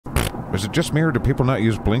Is it just me or do people not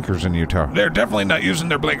use blinkers in Utah? They're definitely not using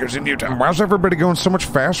their blinkers in Utah. Why's everybody going so much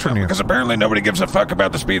faster than you? Because apparently nobody gives a fuck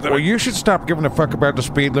about the speed limit. Well, you should stop giving a fuck about the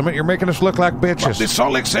speed limit. You're making us look like bitches. Well, the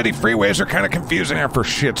Salt Lake City freeways are kind of confusing. Yeah, for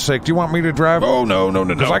shit's sake. Do you want me to drive? Oh, no.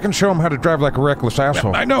 Because I can show them how to drive like a reckless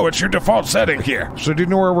asshole. I know, it's your default setting here. So do you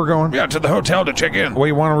know where we're going? Yeah, to the hotel to check in. Well,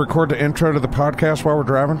 you want to record the intro to the podcast while we're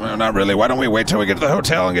driving? Well, not really. Why don't we wait till we get to the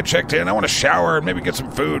hotel and get checked in? I want to shower and maybe get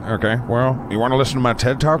some food. Okay, well, you want to listen to my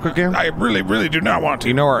TED Talk again? I really do not want to.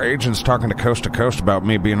 You know our agent's talking to Coast to Coast about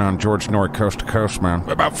me being on George Norrie Coast to Coast, man.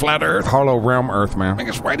 About flat Earth? Hollow realm Earth, man. I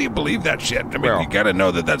guess, why do you believe that shit? I mean, Well, you gotta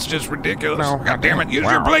know that that's just ridiculous. No. God damn it, use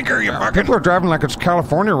your blinker, you fucking... People are driving like it's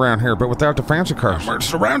California around here, but without the fancy cars. We're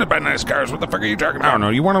surrounded by nice cars. What the fuck are you talking about? I don't know.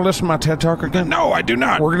 You want to listen to my TED Talk again? No, I do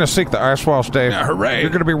not. We're going to seek the ice walls, Dave. Yeah, hooray. You're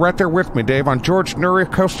going to be right there with me, Dave, on George Norrie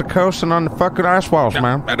Coast to Coast and on the fucking ice walls,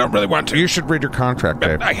 man. I don't really want to. You should read your contract,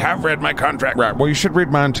 Dave. I have read my contract. Right, well, you should read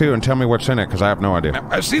mine, too, and tell me what's in it, because I have no idea.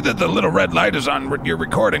 I see that the little red light is on. You're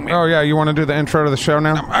recording me. Oh, yeah, you want to do the intro to the show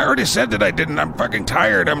now? I already said that I didn't. I'm fucking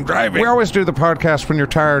tired. I'm driving. We always do the podcast when you're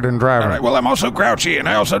tired and driving. All right, well, I'm also grouchy, and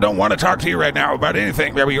I also don't want to talk to you right now about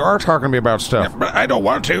anything. Yeah, but you are talking to me about stuff. Yeah, but I don't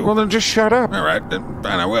want to. Well, then just shut up. All right, then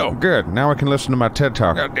fine, I will. Good, now I can listen to my TED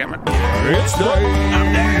Talk. God damn it. It's Dave.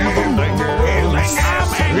 I'm Dave.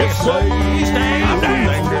 It's Dave. I'm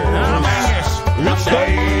Angus. It's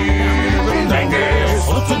Dave and Angus.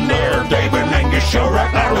 What's in there? Dave and Angus show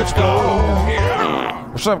right now. Let's go.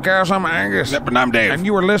 What's up, guys? I'm Angus. Yep, and I'm Dave. And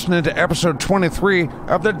you are listening to episode 23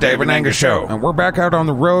 of the Dave and Angus Show. And we're back out on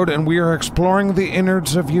the road, and we are exploring the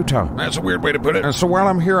innards of Utah. That's a weird way to put it. And so while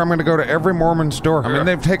I'm here, I'm going to go to every Mormon's door. I mean,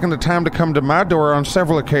 they've taken the time to come to my door on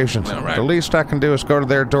several occasions. Right. The least I can do is go to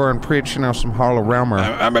their door and preach, some hollow realm.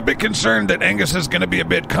 I'm a bit concerned that Angus is going to be a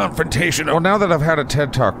bit confrontational. Well, now that I've had a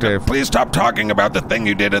TED Talk, Dave. Please stop talking about the thing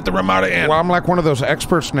you did at the Ramada Inn. Well, I'm like one of those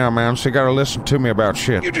experts now, man, so you got to listen to me about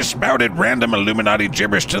shit. You just spouted random Illuminati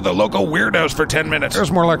gibberish to the local weirdos for 10 minutes. It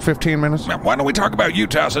was more like 15 minutes. Now, why don't we talk about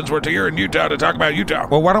Utah since we're here in Utah to talk about Utah?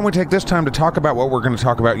 Well, why don't we take this time to talk about what we're going to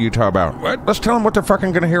talk about Utah about? What? Let's tell them what they're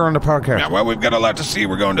fucking going to hear on the podcast. Yeah, well, we've got a lot to see.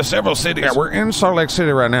 We're going to several cities. Yeah, we're in Salt Lake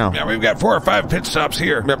City right now. Yeah, we've got 4 or 5 pit stops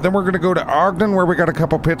here. Yep, then we're going to go to Ogden, where we got a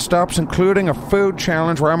couple pit stops, including a food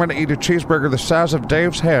challenge where I'm going to eat a cheeseburger the size of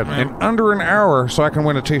Dave's head in under an hour so I can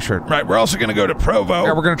win a t-shirt. Right, we're also going to go to Provo.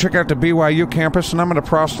 Yeah, we're going to check out the BYU campus, and I'm going to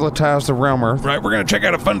proselytize the realm Earth. Right, we're going to check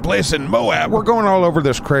out a fun place in Moab. We're going all over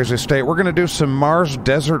this crazy state. We're going to do some Mars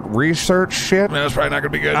desert research shit. That's probably not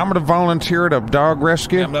going to be good. I'm going to volunteer at a dog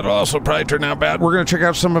rescue. Yeah, that'll also probably turn out bad. We're going to check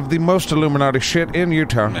out some of the most Illuminati shit in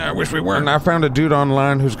Utah. Yeah, I wish we weren't. And I found a dude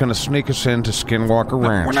online who's going to sneak us into Skinwalker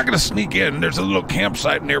Ranch. We're not going to sneak in. There's a little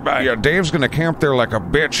campsite nearby. Yeah, Dave's going to camp there like a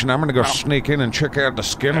bitch, and I'm going to go sneak in and check out the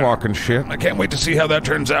skinwalking shit. I can't wait to see how that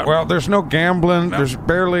turns out. Well, there's no gambling. There's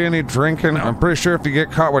barely any drinking. I'm pretty sure if you get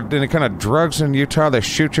caught with any kind of drugs in Utah, they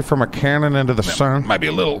shoot you from a cannon into the sun. Might be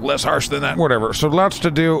a little less harsh than that. Whatever. So lots to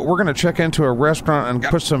do. We're going to check into a restaurant and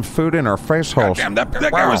put some food in our face holes. Damn, that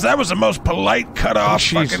guy was the most polite cut-off,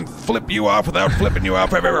 fucking flip you off without flipping you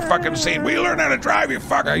off I've ever fucking seen. Will you learn how to drive, you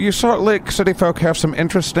fucker? You Salt Lake City folk have some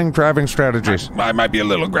interesting driving strategies. I might be a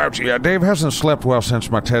little grouchy. Yeah, Dave hasn't slept well since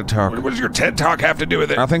my TED Talk. What does your TED Talk have to do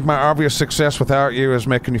with it? I think my obvious success without you is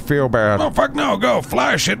making you feel bad. Oh, fuck no. Go.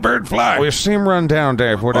 Fly, shitbird, fly. Well, you seem run down,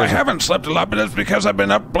 Dave. What is it? I haven't slept a lot, but that's because I've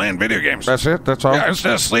been up playing video games. That's it? That's all? Yeah,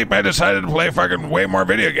 instead of sleep, I decided to play fucking way more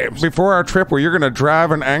video games. Before our trip, where you're going to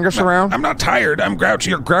drive an Angus around? I'm not tired. I'm grouchy.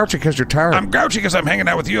 You're grouchy because you're tired. I'm grouchy because I'm hanging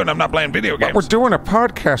out with you and I'm not playing video games. But we're doing a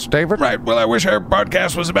podcast, David. Right. Well, I wish our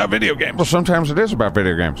podcast was about video games. Well, sometimes it is about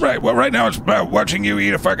video games. Right. Well, right now it's about watching you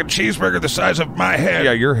eat a fucking cheeseburger the size of my head.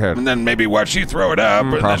 Yeah, your head. And then maybe watch you throw it up.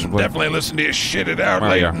 And possibly. then definitely listen to you shit it out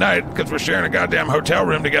late at night because we're sharing a goddamn hotel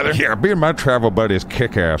room together. Yeah, being my travel buddy is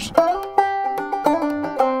kick-ass.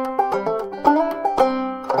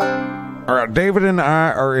 All right, David and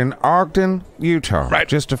I are in Ogden, Utah. Right.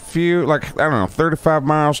 Just a few, 35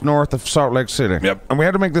 miles north of Salt Lake City. Yep. And we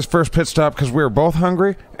had to make this first pit stop because we were both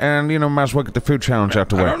hungry and, might as well get the food challenge out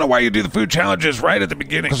the way. I don't know why you do the food challenges right at the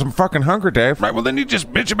beginning. Because I'm fucking hungry, Dave. Right, well then you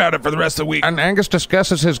just bitch about it for the rest of the week. And Angus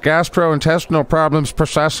discusses his gastrointestinal problems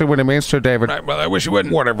precisely when he means to, David. Right, well I wish you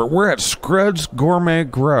wouldn't. Whatever. We're at Scrud's Gourmet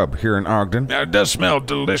Grub here in Ogden. Now it does smell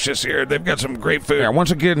delicious here. They've got some great food. Yeah,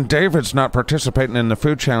 once again, David's not participating in the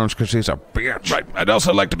food challenge because he's a bitch. Right. I'd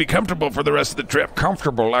also like to be comfortable for the rest of the trip.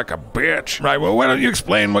 Comfortable like a bitch. Right. Well, why don't you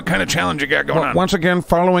explain what kind of challenge you got going on? Once again,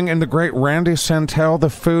 following in the great Randy Santel, the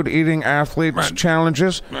food-eating athlete's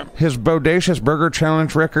challenges, his bodacious burger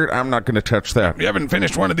challenge record, I'm not going to touch that. You haven't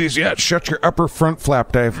finished one of these yet. Shut your upper front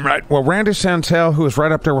flap, Dave. Right. Well, Randy Santel, who is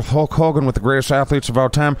right up there with Hulk Hogan with the greatest athletes of all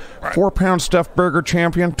time, 4-pound stuffed burger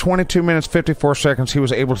champion, 22 minutes, 54 seconds, he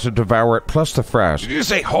was able to devour it, plus the fries. Did you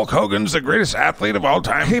say Hulk Hogan's the greatest athlete of all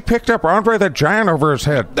time? He picked up Andre the Giant over his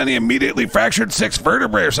head. Then he immediately fractured 6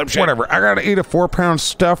 vertebrae or some shit. Whatever, I gotta eat a 4-pound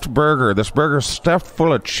stuffed burger. This burger's stuffed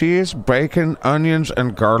full of cheese, bacon, onions,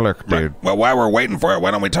 and garlic, dude. Right. Well, while we're waiting for it,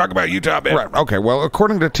 why don't we talk about Utah, Ben? Right, okay, well,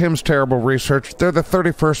 according to Tim's terrible research, they're the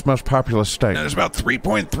 31st most populous state. And there's about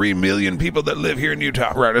 3.3 million people that live here in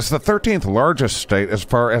Utah. Right, it's the 13th largest state as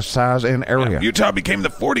far as size in area. Utah became the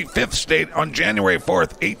 45th state on January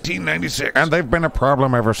 4th, 1896. And they've been a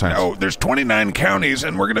problem ever since. Oh, there's 29 counties,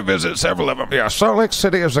 and we're going to visit several of them. Yeah, Salt Lake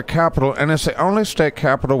City is the capital, and it's the only state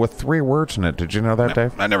capital with 3 words in it. Did you know that,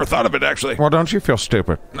 Dave? I never thought of it, actually. Well, don't you feel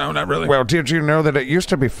stupid? No, not really. Well, did you know that it used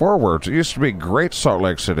to be 4 words? It used to be Great Salt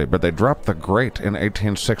Lake City, but they dropped the Great in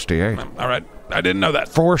 1868. All right. I didn't know that.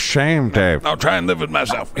 For shame, Dave. I'll try and live with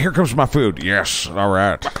myself. Here comes my food. Yes, all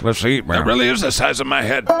right. Let's eat, man. It really is the size of my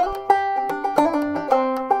head.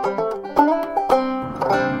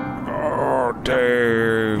 Oh,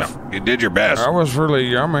 Dave. No, you did your best. That was really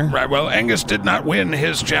yummy. Right, well, Angus did not win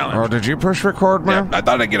his challenge. Oh, did you push record, man? Yeah, I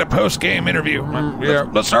thought I'd get a post-game interview. Yeah.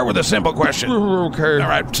 Let's start with a simple question. Okay. All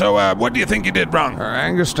right, so what do you think you did wrong?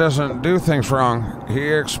 Angus doesn't do things wrong. He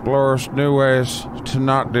explores new ways to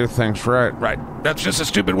not do things right. Right. That's just a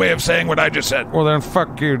stupid way of saying what I just said. Well, then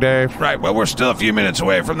fuck you, Dave. Right, well, we're still a few minutes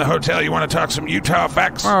away from the hotel. You want to talk some Utah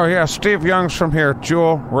facts? Oh, yeah, Steve Young's from here.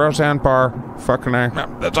 Jewel, Roseanne Barr, fucking A.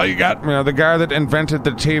 No, that's all you got? Yeah, the guy that invented the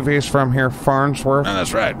TV's from here, Farnsworth. No,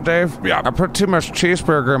 that's right. Dave? Yeah. I put too much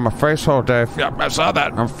cheeseburger in my face hole, Dave. Yeah, I saw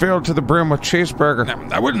that. I'm filled to the brim with cheeseburger.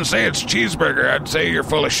 No, I wouldn't say it's cheeseburger. I'd say you're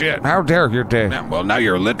full of shit. How dare you, Dave? Yeah, well, now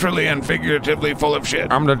you're literally and figuratively full of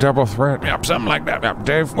shit. I'm the double threat. Yeah, something like that. Yeah,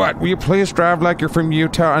 Dave, what? Will you please drive like you're from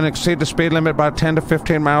Utah and exceed the speed limit by 10 to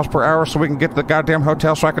 15 miles per hour so we can get to the goddamn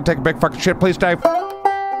hotel so I can take a big fucking shit, please, Dave?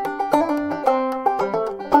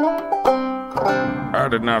 I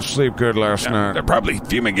did not sleep good last night. They're probably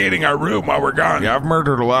fumigating our room while we're gone. Yeah, I've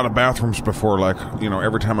murdered a lot of bathrooms before, like,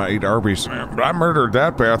 every time I eat Arby's. But I murdered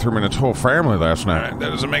that bathroom and its whole family last night. Right, that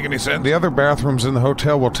doesn't make any sense. The other bathrooms in the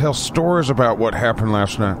hotel will tell stories about what happened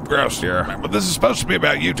last night. Gross. Yeah. Right, well, this is supposed to be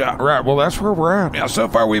about Utah. Right, well, that's where we're at. Yeah, so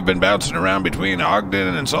far we've been bouncing around between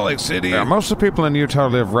Ogden and Salt Lake City. Yeah, most of the people in Utah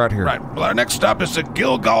live right here. Right, well, our next stop is the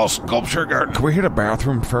Gilgal Sculpture Garden. Can we hit a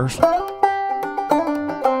bathroom first?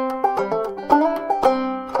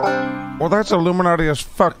 Well, that's Illuminati as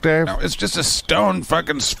fuck, Dave. No, it's just a stone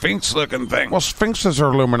fucking sphinx-looking thing. Well, sphinxes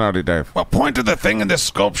are Illuminati, Dave. Well, point to the thing in this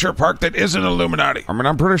sculpture park that isn't Illuminati. I mean,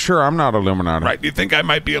 I'm pretty sure I'm not Illuminati. Right, you think I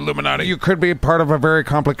might be Illuminati? You could be part of a very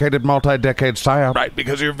complicated multi-decade psyop. Right,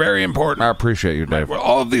 because you're very important. I appreciate you, Dave. Right, well,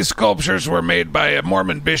 all of these sculptures were made by a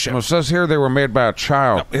Mormon bishop. Well, it says here they were made by a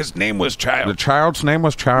child. No, his name was Child. The child's name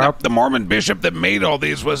was Child? No, the Mormon bishop that made all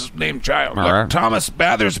these was named Child. All Look, right. Thomas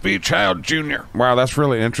Bathersby Child Jr. Wow, that's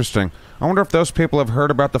really interesting. I wonder if those people have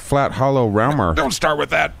heard about the flat hollow realm. Don't start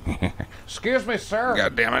with that. Excuse me, sir.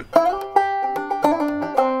 God damn it.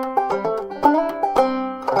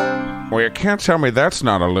 Well, you can't tell me that's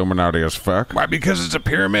not Illuminati as fuck. Why? Because it's a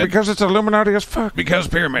pyramid? Because it's Illuminati as fuck. Because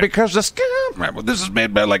pyramid. Because the scum. Right, well, this is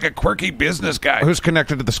made by like a quirky business guy. Who's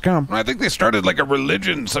connected to the scum? I think they started like a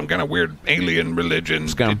religion, some kind of weird alien religion.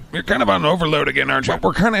 Scum. You're kind of on overload again, aren't you? Well,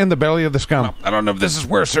 we're kind of in the belly of the scum. I don't know if this is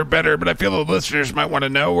worse or better, but I feel the listeners might want to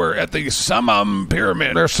know we're at the Summum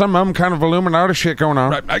Pyramid. There's some kind of Illuminati shit going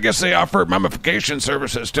on. Right, I guess they offer mummification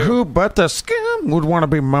services too. Who but the scum would want to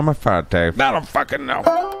be mummified, Dave? I don't fucking know.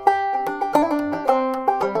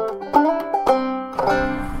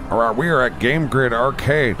 All right, we are at Game Grid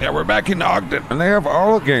Arcade. Yeah, we're back in Ogden. And they have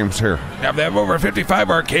all the games here. Yeah, they have over 55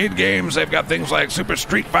 arcade games. They've got things like Super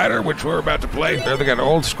Street Fighter, which we're about to play. There they got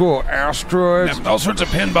old school asteroids. Yeah, all sorts of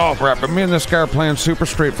pinball. Right, but me and this guy are playing Super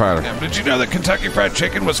Street Fighter. Yeah, did you know that Kentucky Fried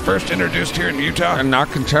Chicken was first introduced here in Utah? And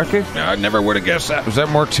not Kentucky? Yeah, I never would have guessed that. Is that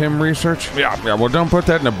more Tim research? Yeah. Yeah, well, don't put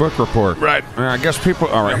that in a book report. Right. I guess people...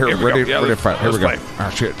 All right, Yeah, here, we ready, go. Yeah, ready to fight. Here we go. let's play. Oh,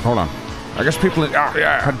 shit, hold on. I guess people...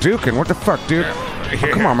 Yeah. Hadouken, what the fuck, dude? Oh,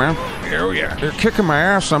 come on, man. Oh, yeah. You're kicking my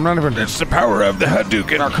ass. I'm not even... It's the power of the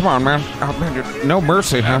Hadouken. Oh, come on, man. Oh, man, no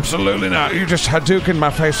mercy, huh? Absolutely not. You just Hadouken my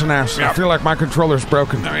face and ass. I feel like my controller's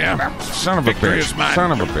broken. Oh, yeah. Son of a Victory bitch. is mine.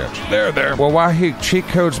 Son of a bitch. There. Well, while he cheat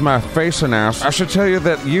codes my face and ass, I should tell you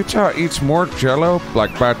that Utah eats more Jell-O,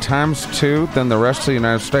 like by ×2, than the rest of the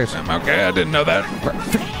United States. Okay, I didn't know that.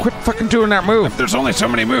 Quit fucking doing that move. There's only so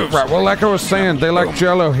many moves. Right, well, like I was saying, they like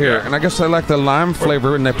Jell-O here, and I guess they like the lime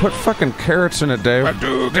flavor, and they put fucking carrots in it, Dave.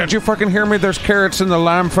 Did you fucking hear me? There's carrots in the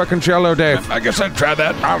lime fucking Jell-O, Dave. I guess I'd try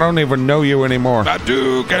that. I don't even know you anymore.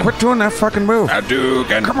 Hadouken. Quit doing that fucking move.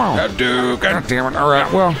 Hadouken. Come on. Hadouken. God damn it. All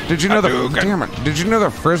right, well, did you know Did you know the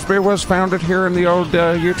Frisbee was founded here in the old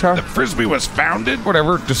Utah? The Frisbee was founded?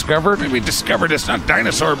 Whatever, discovered? Maybe discovered it's not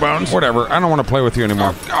dinosaur bones. Whatever, I don't want to play with you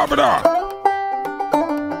anymore.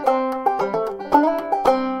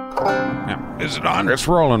 Is it on? It's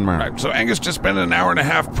rolling, man. Right, so Angus just spent an hour and a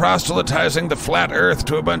half proselytizing the flat earth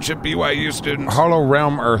to a bunch of BYU students. Hollow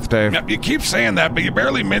realm earth, Dave. Yep, you keep saying that, but you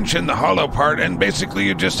barely mention the hollow part, and basically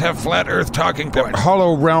you just have flat earth talking points.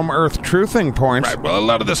 Hollow realm earth truthing points. Right, well, a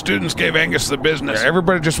lot of the students gave Angus the business. Yeah,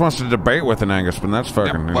 everybody just wants to debate with an Angus, but that's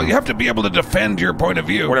fucking... Well, you have to be able to defend your point of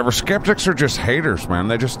view. Whatever, skeptics are just haters, man.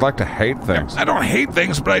 They just like to hate things. I don't hate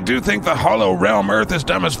things, but I do think the hollow realm earth is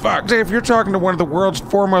dumb as fuck. Dave, you're talking to one of the world's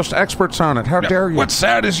foremost experts on it. How dare you? What's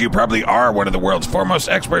sad is you probably are one of the world's foremost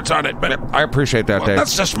experts on it, but... I appreciate that, Dave.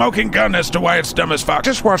 That's the smoking gun as to why it's dumb as fuck.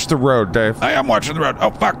 Just watch the road, Dave. I am watching the road.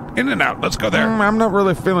 Oh, fuck. In and out. Let's go there. I'm not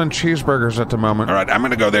really feeling cheeseburgers at the moment. All right, I'm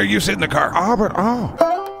gonna go there. You sit in the car.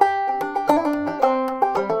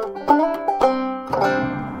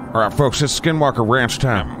 All right, folks, it's Skinwalker Ranch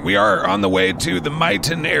time. We are on the way to the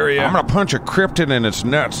Mighton area. I'm gonna punch a cryptid in its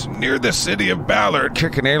nuts. Near the city of Ballard.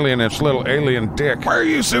 Kick an alien in its little alien dick. Why are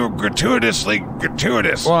you so gratuitously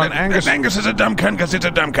gratuitous? Well, Angus is a dumb cunt because it's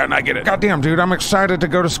a dumb cunt. I get it. Goddamn, dude, I'm excited to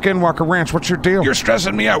go to Skinwalker Ranch. What's your deal? You're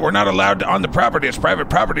stressing me out. We're not allowed on the property. It's private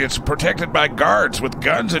property. It's protected by guards with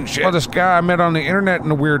guns and shit. Well, this guy I met on the internet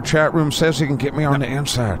in a weird chat room says he can get me on the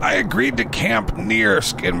inside. I agreed to camp near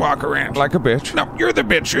Skinwalker Ranch. Like a bitch. No, you're the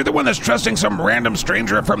bitch. You're the one that's trusting some random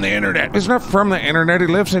stranger from the internet. He's not from the internet. He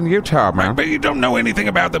lives in Utah, man. Right, but you don't know anything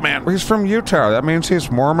about the man. He's from Utah. That means he's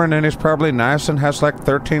Mormon and he's probably nice and has like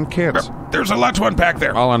 13 kids. There's a lot to unpack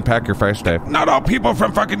there. I'll unpack your face, Dave. Not all people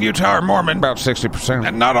from fucking Utah are Mormon. About 60%.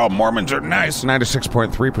 And not all Mormons are nice.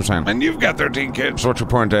 96.3%. And you've got 13 kids. So what's your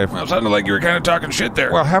point, Dave? Well, it sounded like you were kind of talking shit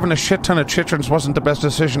there. Well, having a shit ton of chitrons wasn't the best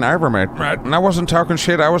decision I ever made. Right. And I wasn't talking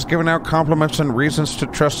shit. I was giving out compliments and reasons to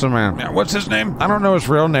trust the man. Yeah, what's his name? I don't know his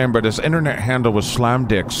real name, but his internet handle was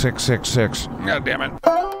SlimeDick666. God damn it.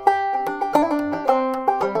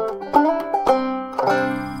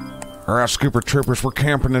 All right, Scooper Troopers, we're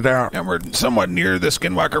camping it out. And we're somewhat near the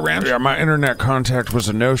Skinwalker Ranch. Yeah, my internet contact was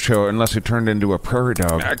a no-show unless he turned into a prairie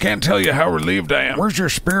dog. I can't tell you how relieved I am. Where's your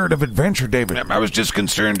spirit of adventure, David? I was just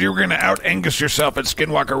concerned you were going to out-Angus yourself at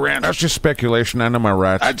Skinwalker Ranch. That's just speculation. I know my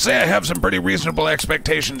rights. I'd say I have some pretty reasonable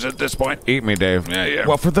expectations at this point. Eat me, Dave. Yeah.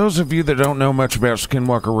 Well, for those of you that don't know much about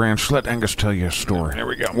Skinwalker Ranch, let Angus tell you a story. Here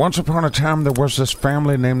we go. Once upon a time, there was this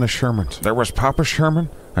family named the Shermans. There was Papa Sherman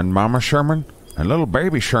and Mama Sherman and little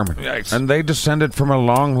baby Sherman. Yikes. And they descended from a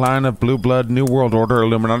long line of blue blood New World Order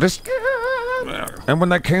Illuminati. And when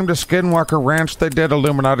they came to Skinwalker Ranch, they did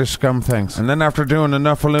Illuminati scum things. And then after doing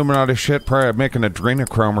enough Illuminati shit, probably making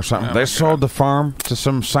adrenochrome or something, they sold the farm to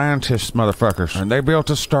some scientist motherfuckers. And they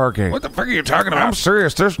built a Stargate. What the fuck are you talking about? I'm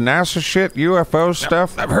serious. There's NASA shit, UFO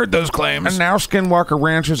stuff. I've heard those claims. And now Skinwalker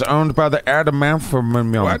Ranch is owned by the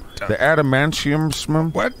adamantium. What? The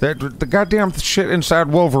adamantium. What? The goddamn shit inside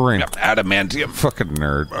Wolverine. Yep, adamantium. Fucking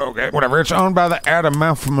nerd. Okay. Whatever. It's owned by the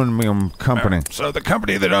adamantium company. So the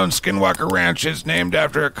company that owns Skinwalker Ranch is named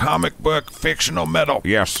after a comic book fictional metal.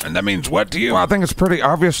 Yes. And that means what to you? Well, I think it's pretty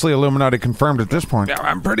obviously Illuminati confirmed at this point. Yeah,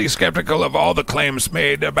 I'm pretty skeptical of all the claims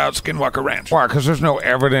made about Skinwalker Ranch. Why? Because there's no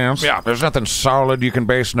evidence. Yeah. There's nothing solid you can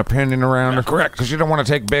base an opinion around. Yeah, correct. Because you don't want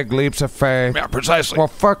to take big leaps of faith. Yeah, precisely. Well,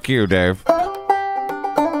 fuck you, Dave.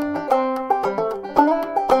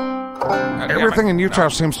 Everything in Utah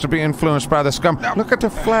seems to be influenced by the scum. No. Look at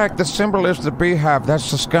the flag. The symbol is the beehive.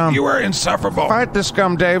 That's the scum. You are insufferable. Fight the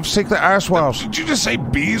scum, Dave. Seek the ice walls. Did you just say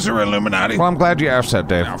bees are Illuminati? Well, I'm glad you asked that,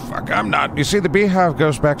 Dave. No, fuck, I'm not. You see, the beehive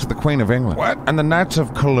goes back to the Queen of England. What? And the Knights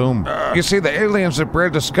of Cologne. You see, the aliens that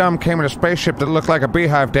bred the scum came in a spaceship that looked like a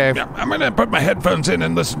beehive, Dave. Yeah, I'm gonna put my headphones in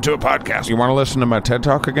and listen to a podcast. You want to listen to my TED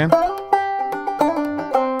Talk again?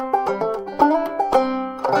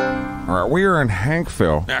 All right, we are in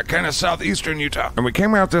Hankville. Yeah, kind of southeastern Utah. And we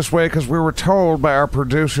came out this way because we were told by our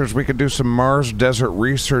producers we could do some Mars desert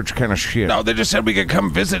research kind of shit. No, they just said we could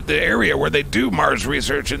come visit the area where they do Mars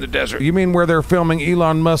research in the desert. You mean where they're filming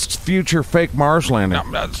Elon Musk's future fake Mars landing?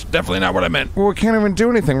 No, that's definitely not what I meant. Well, we can't even do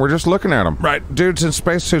anything. We're just looking at them. Right. Dudes in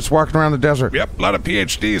spacesuits walking around the desert. Yep, a lot of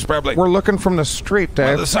PhDs probably. We're looking from the street, Dave.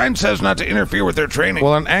 Well, the sign says not to interfere with their training.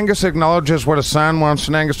 Well, an Angus acknowledges what a sign wants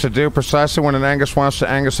an Angus to do precisely when an Angus wants to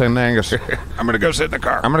Angus an Angus. I'm gonna go sit in the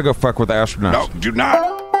car. I'm gonna go fuck with the astronauts. No, do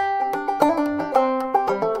not.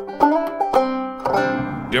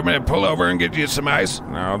 Do you want me to pull over and get you some ice?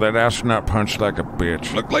 No, that astronaut punched like a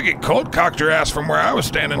bitch. Looked like he cold-cocked your ass from where I was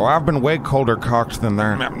standing. Well, I've been way colder cocked than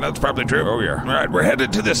that. Yeah, that's probably true. Oh, yeah. All right, we're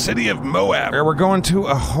headed to the city of Moab. We're going to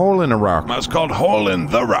a hole in a rock. It's called Hole in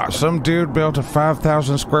the Rock. Some dude built a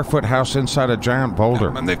 5,000 square foot house inside a giant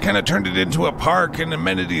boulder. And they've kind of turned it into a park and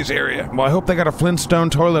amenities area. Well, I hope they got a Flintstone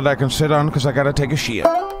toilet I can sit on because I gotta take a shit.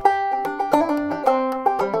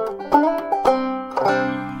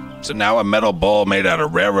 So now a metal bowl made out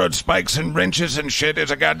of railroad spikes and wrenches and shit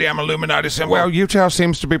is a goddamn Illuminati symbol. Well, Utah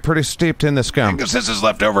seems to be pretty steeped in this scum. Because this is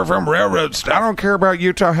left over from railroad stuff. I don't care about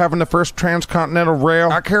Utah having the first transcontinental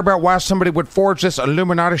rail. I care about why somebody would forge this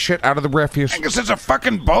Illuminati shit out of the refuse. Because it's a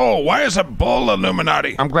fucking bull. Why is a bull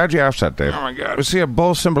Illuminati? I'm glad you asked that, Dave. Oh my God. You see, a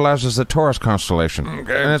bull symbolizes the Taurus constellation.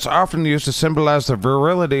 Okay. And it's often used to symbolize the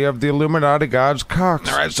virility of the Illuminati god's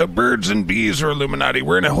cocks. All right, so birds and bees are Illuminati.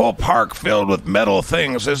 We're in a whole park filled with metal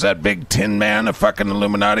things. Is that big tin man a fucking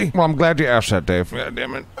Illuminati? Well, I'm glad you asked that, Dave. God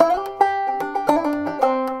damn it.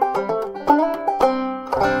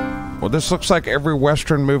 Well, this looks like every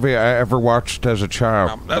Western movie I ever watched as a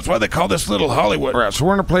child. That's why they call this little Hollywood. Right, so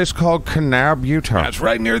we're in a place called Kanab, Utah. That's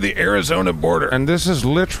right near the Arizona border. And this is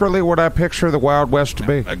literally what I picture the Wild West to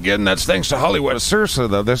be. Again, that's thanks to Hollywood. But seriously,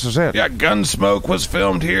 though, this is it. Yeah, Gunsmoke was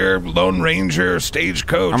filmed here, Lone Ranger,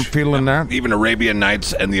 Stagecoach. I'm feeling that. Even Arabian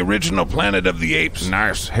Nights and the original Planet of the Apes.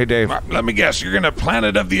 Nice. Hey, Dave. Let me guess, you're gonna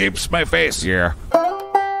Planet of the Apes my face. Yeah.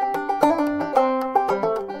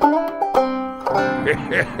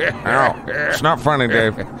 Ow. It's not funny,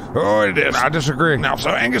 Dave. Oh, it is. I disagree. Now,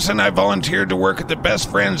 so Angus and I volunteered to work at the Best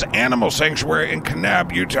Friends Animal Sanctuary in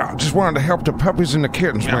Kanab, Utah. Just wanted to help the puppies and the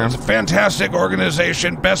kittens, man. It's a fantastic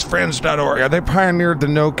organization, bestfriends.org. Yeah, they pioneered the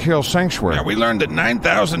no-kill sanctuary. Yeah, we learned that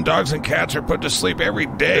 9,000 dogs and cats are put to sleep every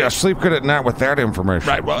day. Yeah, sleep good at night with that information.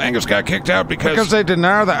 Right, well, Angus got kicked out because they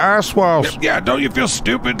deny the ice walls. Yeah, don't you feel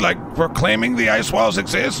stupid, like, proclaiming the ice walls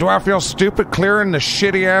exist? Do I feel stupid clearing the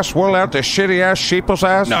shitty-ass wool out the shitty-ass sheeple's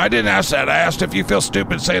ass? No, I didn't ask that. I asked if you feel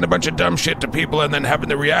stupid saying a bunch of dumb shit to people and then having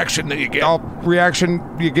the reaction that you get. Oh, reaction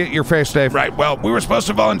you get your face, Dave. Right, well, we were supposed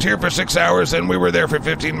to volunteer for 6 hours and we were there for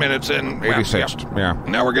 15 minutes and... 86, yeah.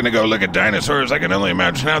 Now we're gonna go look at dinosaurs. I can only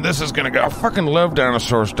imagine how this is gonna go. I fucking love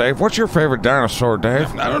dinosaurs, Dave. What's your favorite dinosaur,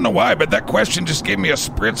 Dave? I don't know why, but that question just gave me a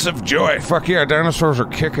spritz of joy. Fuck yeah, dinosaurs are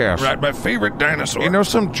kick-ass. Right, my favorite dinosaur. You know,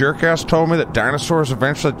 some jerk-ass told me that dinosaurs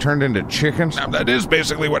eventually turned into chickens? Now, that is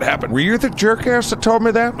basically what happened. Were you the jerk-ass that told me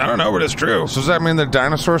that? I don't know, but it's true. So does that mean that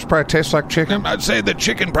dinosaurs probably taste like chicken? I'd say the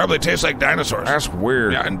chicken probably tastes like dinosaurs. That's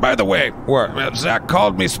weird. Yeah, and by the way... What? Zach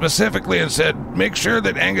called me specifically and said, make sure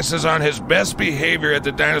that Angus is on his best behavior at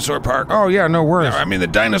the dinosaur park. Oh, yeah, no worries. I mean, the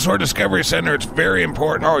Dinosaur Discovery Center, it's very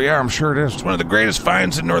important. Oh, yeah, I'm sure it is. It's one of the greatest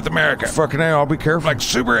finds in North America. Fucking A, I'll be careful. Like,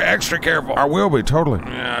 super extra careful. I will be, totally.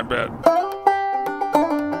 Yeah, I bet.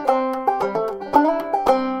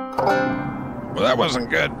 Well, that wasn't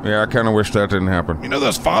good. Yeah, I kind of wish that didn't happen. You know,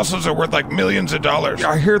 those fossils are worth like millions of dollars. Yeah,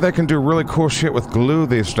 I hear they can do really cool shit with glue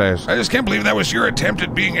these days. I just can't believe that was your attempt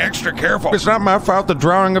at being extra careful. It's not my fault the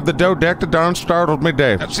drawing of the dodectodon startled me,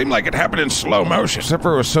 Dave. That seemed like it happened in slow motion. Except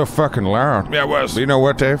for it was so fucking loud. Yeah, it was. But you know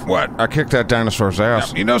what, Dave? What? I kicked that dinosaur's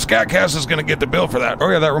ass. Now, you know SkatCast is going to get the bill for that. Oh,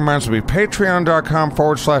 yeah, that reminds me.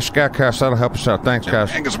 Patreon.com/SkatCast. That'll help us out. Thanks, guys.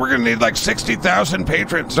 Angus, we're going to need like 60,000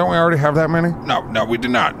 patrons. Don't we already have that many? No, we do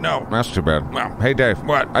not. No. That's too bad. Well, hey, Dave.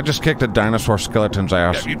 What? I just kicked a dinosaur skeleton's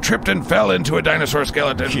ass. Yeah, you tripped and fell into a dinosaur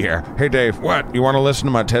skeleton. Yeah. Hey, Dave. What? You want to listen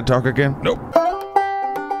to my TED Talk again? Nope.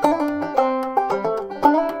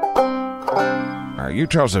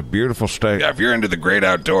 Utah's a beautiful state. Yeah, if you're into the great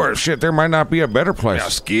outdoors. Shit, there might not be a better place. Yeah,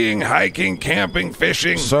 skiing, hiking, camping,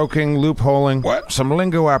 fishing. Soaking, loopholing. What? Some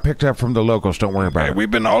lingo I picked up from the locals, don't worry about it. We've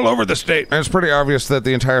been all over the state. And it's pretty obvious that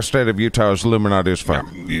the entire state of Utah is Illuminati as fuck.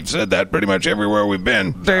 Yeah, you said that pretty much everywhere we've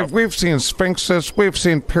been. Dave, we've seen sphinxes, we've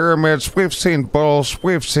seen pyramids, we've seen bulls,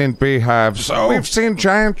 we've seen beehives. So? We've seen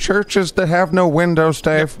giant churches that have no windows,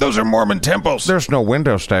 Dave. Those are Mormon temples. There's no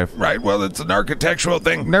windows, Dave. Right, well, it's an architectural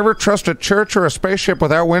thing. Never trust a church or a spaceship spaceship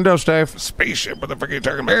without windows, Dave. Spaceship? What the fuck are you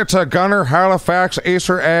talking about? It's a Gunner Halifax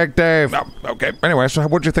Easter egg, Dave. Oh, okay. Anyway, so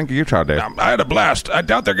what'd you think of Utah, Dave? I had a blast. I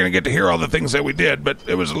doubt they're going to get to hear all the things that we did, but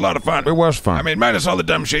it was a lot of fun. It was fun. I mean, minus all the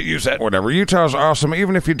dumb shit you said. Whatever. Utah's awesome,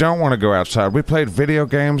 even if you don't want to go outside. We played video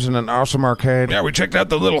games in an awesome arcade. Yeah, we checked out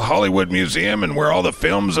the little Hollywood museum and where all the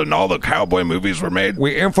films and all the cowboy movies were made.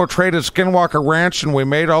 We infiltrated Skinwalker Ranch and we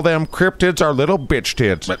made all them cryptids our little bitch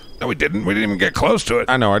tids. But no, we didn't. We didn't even get close to it.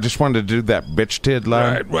 I know. I just wanted to do that bitch tid line.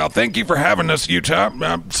 All right. Well, thank you for having us, Utah.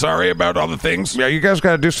 I'm sorry about all the things. Yeah, you guys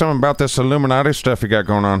got to do something about this Illuminati stuff you got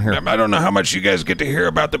going on here. I don't know how much you guys get to hear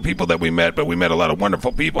about the people that we met, but we met a lot of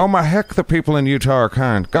wonderful people. Oh my heck, the people in Utah are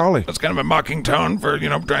kind. Golly. That's kind of a mocking tone for,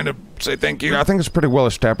 trying to say thank you. I think it's pretty well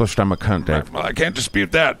established I'm a cunt, Dave. Right, well, I can't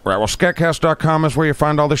dispute that. Right, well, SkatCast.com is where you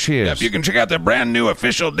find all the shiz. Yep, you can check out the brand new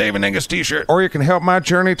official Dave and Angus t-shirt. Or you can help my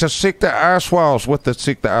journey to Seek the Ice Walls with the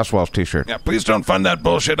Seek the Ice Walls t-shirt. Yeah, please don't fund that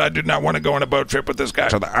bullshit. I do not want to go on a boat trip with this guy.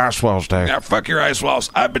 To the Ice Walls, Dave. Yeah, fuck your ice walls.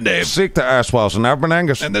 I've been Dave. Seek the Ice Walls, and I've been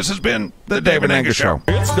Angus. And this has been the Dave and Angus Show.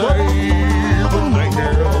 It's Dave and Angus.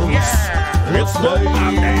 Yeah. It's Dave.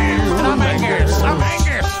 I'm Dave. And I'm Angus. I'm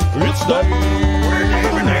Angus. It's Dave. We're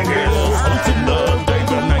Dave and Angus. Hosting the Dave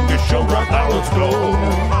and Angus Show right now. Let's go.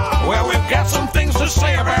 Well, we've got some things to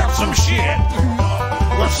say about some shit.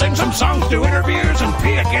 We'll sing some songs, do interviews, and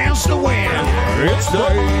pee against the wind. It's Dave.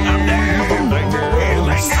 I'm Dave. and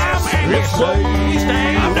Angus. I'm Angus. It's Dave. He's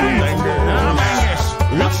Dave. I'm Dave. I'm Angus.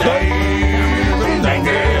 It's Dave and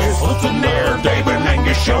Angus. Hosting the Dave and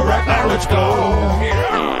Angus Show right now. Let's go.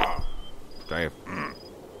 Dave.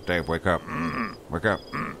 Dave, wake up. Wake up.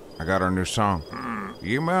 I got our new song.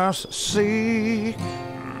 You must seek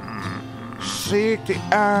the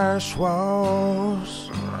ice walls.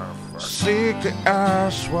 Seek the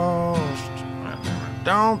ice walls.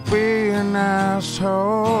 Don't be an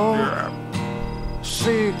asshole.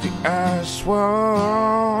 Seek the ice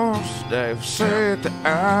walls. Dave, seek the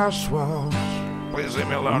ice walls. Please leave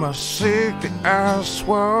me You alone. must seek the ice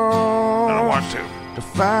walls. I don't want to. To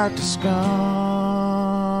fight the scum.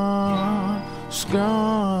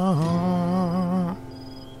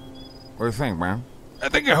 What do you think, man? I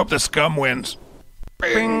think I hope the scum wins.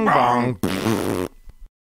 Bing bong.